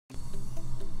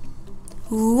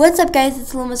What's up guys,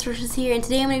 it's Lomas Roches here, and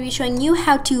today I'm going to be showing you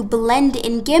how to blend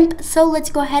in GIMP, so let's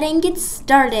go ahead and get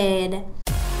started.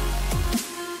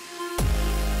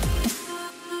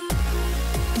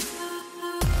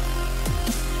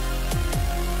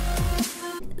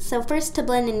 So first, to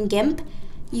blend in GIMP,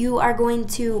 you are going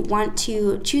to want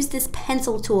to choose this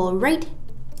pencil tool right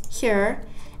here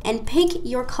and pick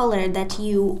your color that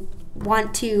you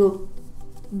want to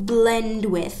blend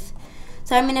with.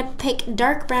 So I'm going to pick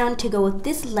dark brown to go with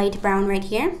this light brown right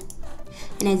here.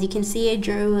 And as you can see, I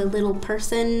drew a little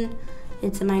person.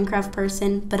 It's a Minecraft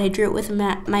person, but I drew it with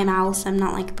my mouse. I'm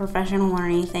not like a professional or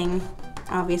anything,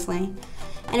 obviously.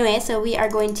 Anyway, so we are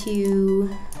going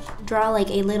to draw like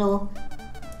a little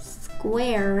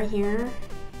square here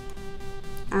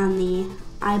on the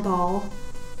eyeball.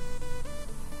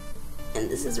 And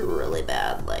this is really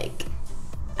bad. Like,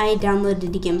 I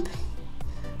downloaded GIMP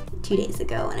 2 days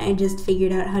ago and I just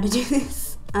figured out how to do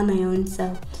this on my own.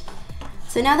 So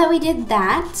now that we did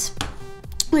that,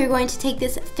 we're going to take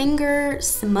this finger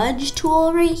smudge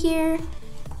tool right here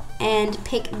and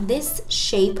pick this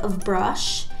shape of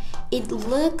brush. It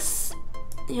looks,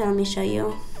 here, let me show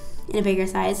you in a bigger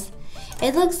size.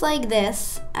 It looks like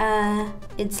this.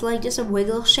 It's like just a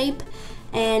wiggle shape,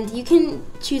 and you can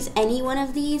choose any one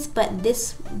of these, but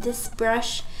this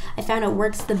brush, I found it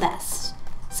works the best.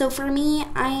 So for me,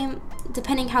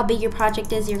 depending how big your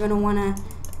project is, you're gonna wanna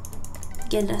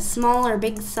get a small or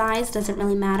big size, doesn't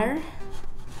really matter.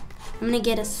 I'm gonna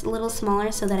get a little smaller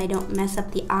so that I don't mess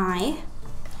up the eye.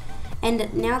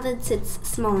 And now that it's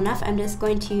small enough, I'm just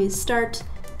going to start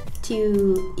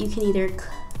to, you can either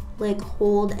click,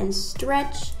 hold, and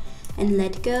stretch and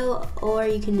let go, or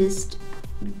you can just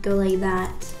go like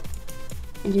that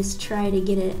and just try to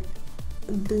get it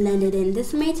blended in.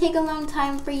 This may take a long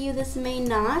time for you, this may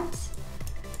not.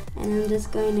 And I'm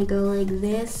just going to go like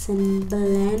this and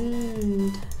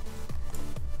blend.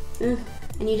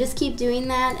 And you just keep doing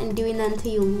that and doing that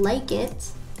until you like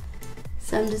it.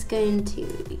 So I'm just going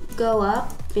to go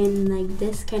up in like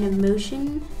this kind of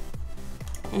motion.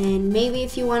 And maybe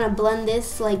if you want to blend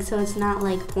this like so it's not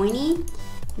like pointy,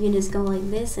 you can just go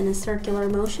like this in a circular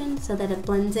motion so that it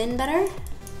blends in better.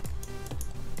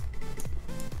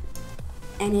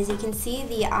 And as you can see,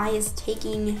 the eye is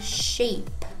taking shape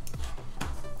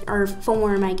or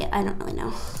form, I don't really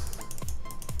know.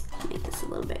 Make this a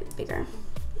little bit bigger.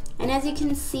 And as you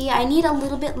can see, I need a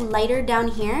little bit lighter down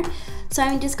here. So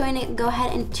I'm just going to go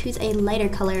ahead and choose a lighter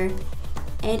color.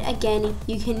 And again,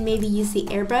 you can maybe use the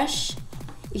airbrush.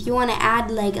 If you want to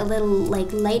add like a little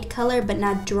like light color but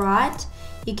not draw it,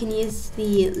 you can use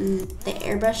the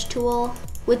airbrush tool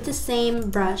with the same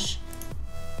brush.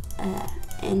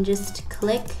 And just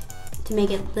click to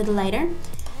make it a little lighter.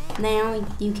 Now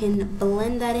you can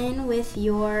blend that in with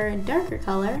your darker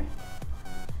color.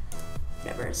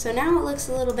 Whatever. So now it looks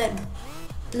a little bit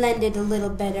blended a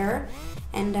little better,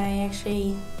 and I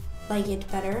actually like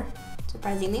it better,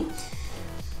 surprisingly.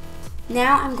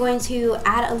 Now I'm going to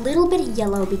add a little bit of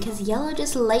yellow because yellow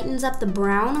just lightens up the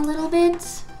brown a little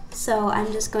bit. So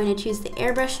I'm just going to choose the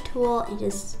airbrush tool and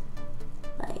just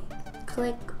like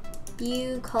click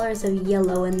few colors of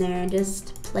yellow in there and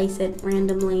just place it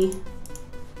randomly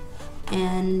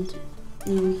and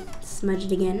smudge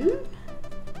it again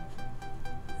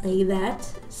like that.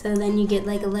 So then you get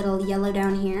like a little yellow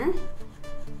down here,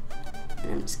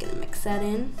 and I'm just gonna mix that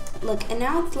in. Look, and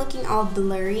now it's looking all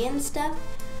blurry and stuff,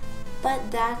 but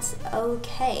that's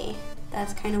okay.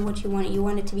 That's kind of what you want. You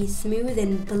want it to be smooth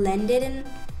and blended and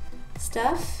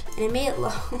stuff, and it made it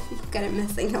look at it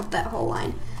messing up that whole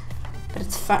line. But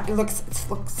it's fine. It looks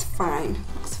fine.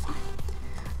 Looks fine.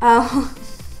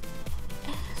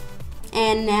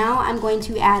 And now I'm going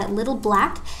to add a little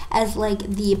black as like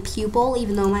the pupil,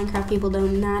 even though Minecraft people do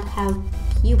not have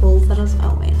pupils.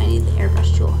 Oh wait, I need the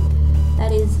airbrush tool.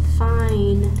 That is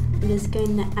fine.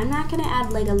 I'm not gonna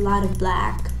add like a lot of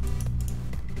black.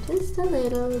 Just a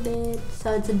little bit,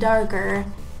 so it's darker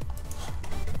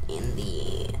in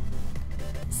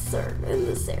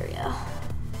this area.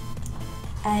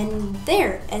 And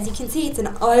there, as you can see, it's an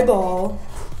eyeball.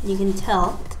 You can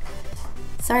tell.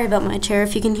 Sorry about my chair.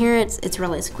 If you can hear it, it's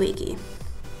really squeaky.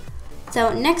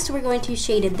 So next we're going to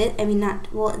shade it.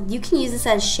 You can use this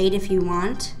as shade if you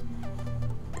want.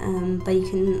 But you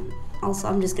can also,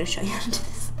 I'm just gonna show you how to do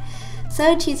this.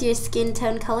 So choose your skin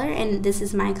tone color, and this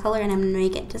is my color, and I'm gonna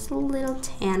make it just a little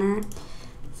tanner.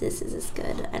 This is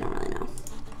good, I don't really know.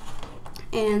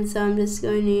 And so I'm just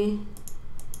going to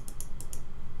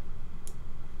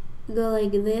go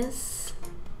like this,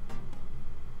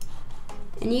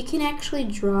 and you can actually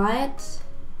draw it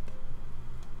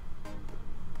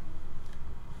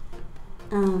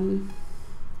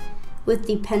with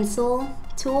the pencil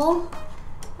tool.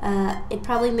 It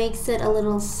probably makes it a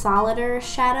little solider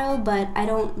shadow, but I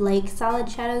don't like solid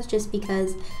shadows just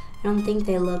because I don't think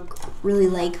they look really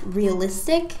like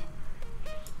realistic.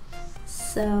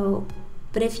 So,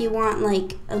 but if you want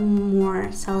like a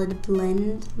more solid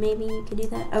blend, maybe you could do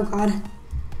that. Oh god.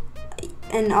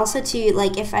 And also to,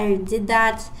 like, if I did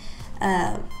that,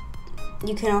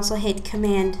 you can also hit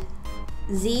Command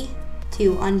Z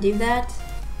to undo that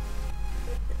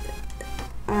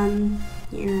on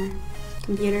your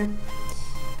computer.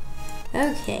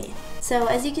 Okay, so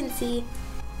as you can see,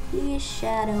 the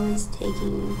shadow is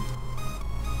taking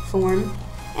form,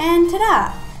 and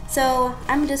ta-da! So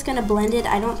I'm just gonna blend it.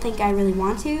 I don't think I really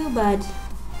want to, but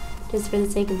just for the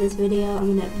sake of this video,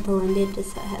 I'm gonna blend it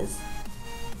just so it has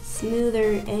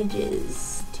smoother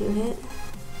edges to it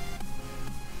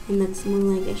and looks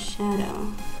more like a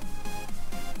shadow.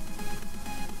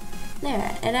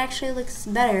 There, it actually looks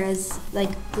better as like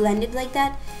blended like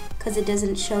that because it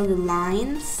doesn't show the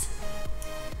lines.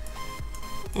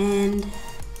 And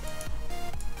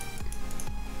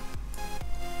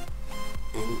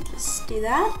just do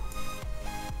that.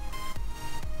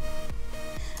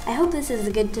 I hope this is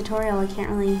a good tutorial. I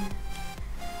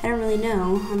don't really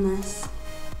know unless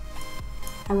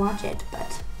I watch it,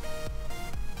 but.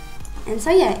 And so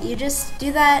yeah, you just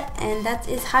do that, and that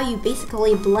is how you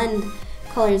basically blend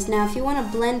colors. Now if you want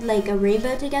to blend like a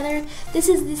rainbow together, this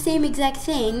is the same exact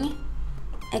thing,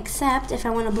 except if I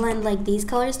want to blend like these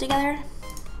colors together,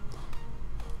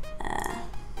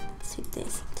 let's do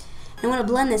this. I want to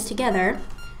blend this together,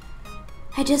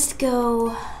 I just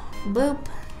go boop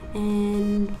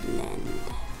and blend.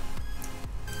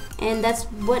 And that's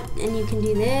what, and you can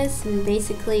do this and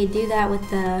basically do that with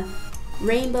the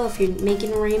rainbow if you're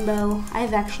making a rainbow.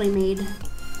 I've actually made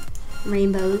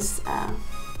rainbows.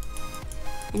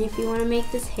 And if you want to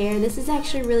make this hair, this is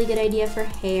actually a really good idea for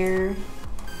hair,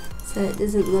 so it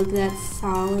doesn't look that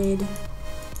solid.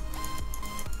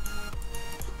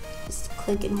 Just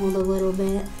click and hold a little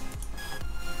bit.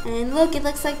 And look, it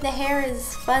looks like the hair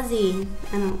is fuzzy.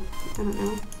 I don't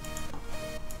know.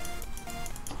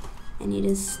 And you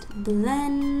just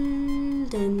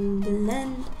blend and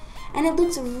blend. And it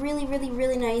looks really, really,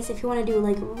 really nice if you want to do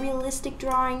like realistic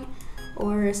drawing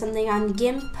or something on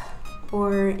GIMP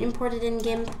or imported in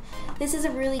GIMP. This is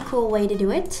a really cool way to do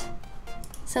it.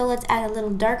 So let's add a little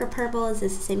darker purple. Is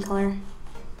this the same color?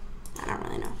 I don't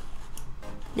really know.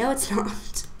 No, it's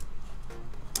not.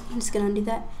 I'm just gonna undo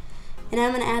that. And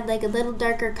I'm gonna add like a little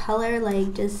darker color,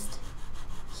 like just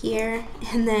here,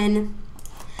 and then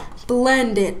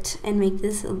blend it and make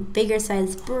this a bigger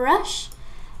size brush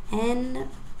and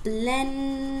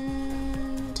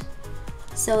blend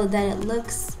so that it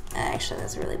looks, actually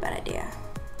that's a really bad idea.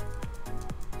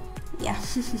 Yeah.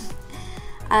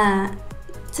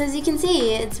 So as you can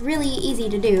see, it's really easy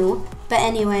to do, but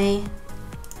anyway,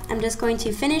 I'm just going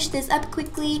to finish this up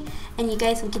quickly and you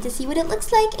guys will get to see what it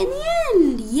looks like in the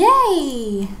end.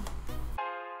 Yay!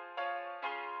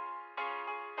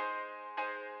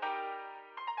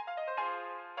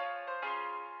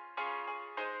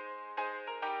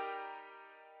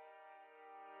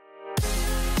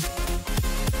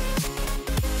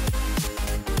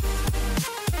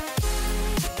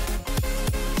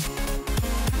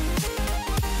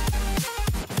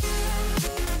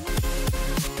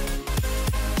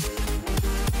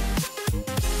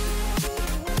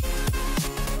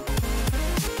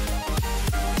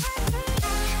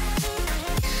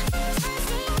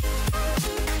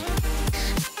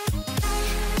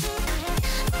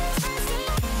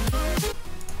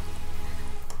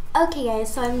 Okay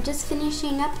guys, so I'm just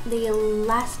finishing up the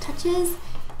last touches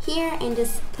here and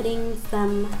just putting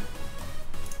some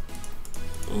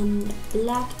and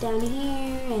black down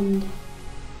here and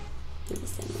maybe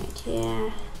some right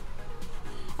here.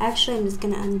 Actually, I'm just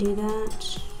gonna undo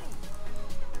that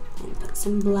and put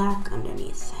some black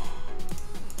underneath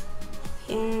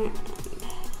here.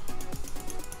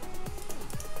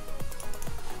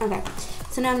 Okay,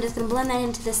 so now I'm just gonna blend that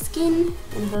into the skin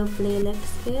and hopefully it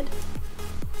looks good.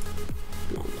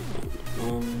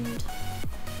 And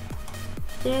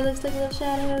there it looks like a little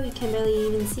shadow. You can't really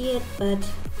even see it, but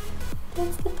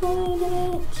that's the point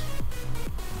of it.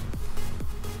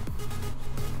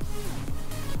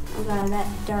 Oh god, that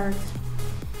dark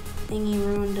thingy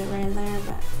ruined it right there,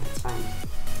 but it's fine.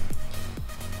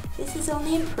 This is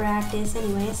only in practice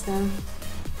anyway, so.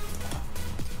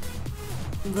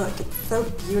 Look, it's so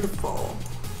beautiful.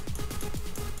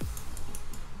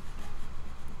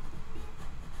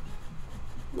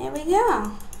 There we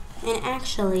go. And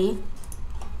actually,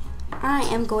 I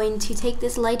am going to take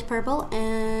this light purple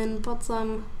and put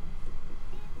some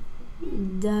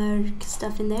dark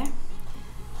stuff in there.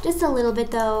 Just a little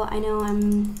bit though. I know I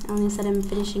only said I'm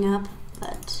finishing up,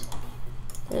 but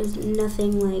there's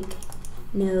nothing like,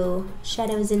 no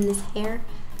shadows in this hair.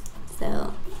 So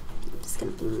I'm just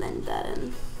gonna blend that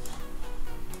in.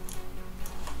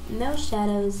 No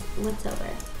shadows whatsoever.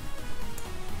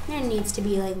 There needs to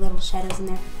be like little shadows in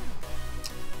there.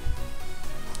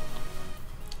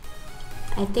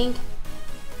 I think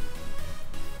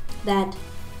that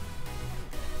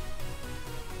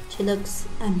she looks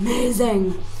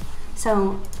amazing.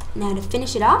 So now to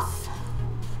finish it off,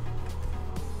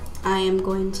 I am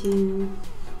going to,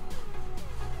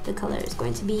 the color is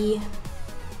going to be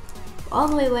all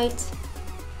the way white.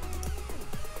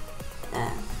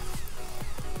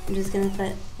 I'm just gonna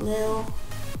put Lil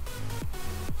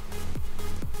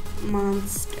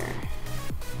Monster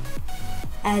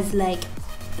as like,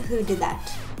 who did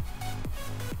that?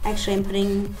 Actually, I'm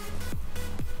putting,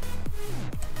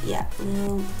 yeah,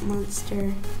 Lil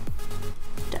Monster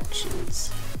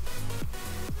Productions.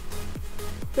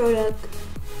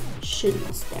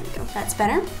 Productions. There we go. That's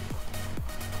better.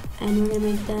 And we're gonna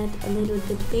make that a little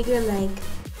bit bigger, like.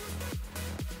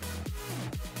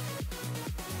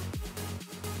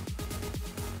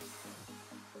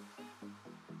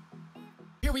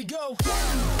 Here we go.